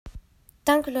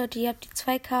Danke Leute, ihr habt die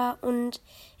 2K und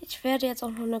ich werde jetzt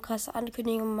auch noch eine krasse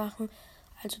Ankündigung machen.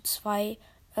 Also 2.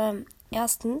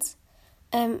 Erstens,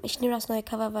 ich nehme das neue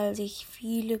Cover, weil sich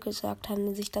viele gesagt haben,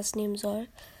 dass ich das nehmen soll.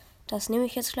 Das nehme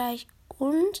ich jetzt gleich.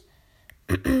 Und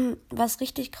was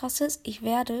richtig krass ist, ich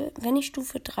werde, wenn ich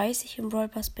Stufe 30 im Brawl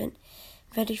Pass bin,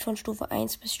 werde ich von Stufe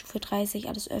 1 bis Stufe 30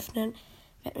 alles öffnen.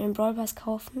 Werde mir den Brawl Pass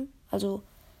kaufen. Ich werde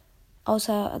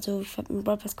mir den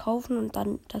Brawl Pass kaufen und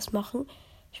dann das machen.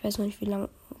 Ich weiß noch nicht, wie lange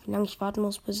ich warten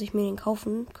muss, bis ich mir den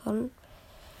kaufen kann.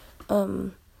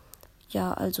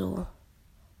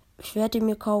 Ich werde ihn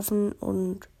mir kaufen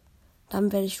und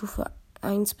dann werde ich Stufe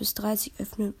 1 bis 30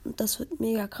 öffnen. Und das wird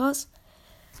mega krass.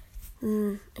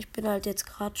 Ich bin halt jetzt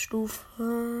gerade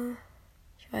Stufe,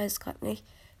 ich weiß gerade nicht.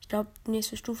 Ich glaube, die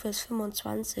nächste Stufe ist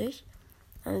 25.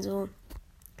 Also,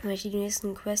 wenn ich die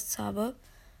nächsten Quests habe,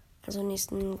 also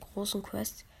nächsten großen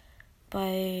Quest,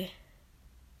 bei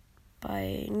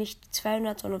nicht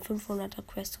 200, sondern 500er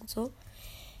Quest und so,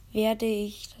 werde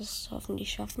ich das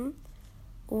hoffentlich schaffen.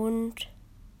 Und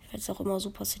ich werde jetzt auch immer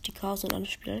Super City Chaos und alles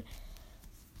spielen.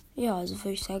 Ja, also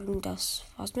würde ich sagen, das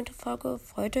war's mit der Folge.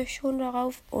 Freut euch schon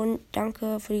darauf und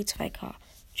danke für die 2K.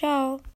 Ciao!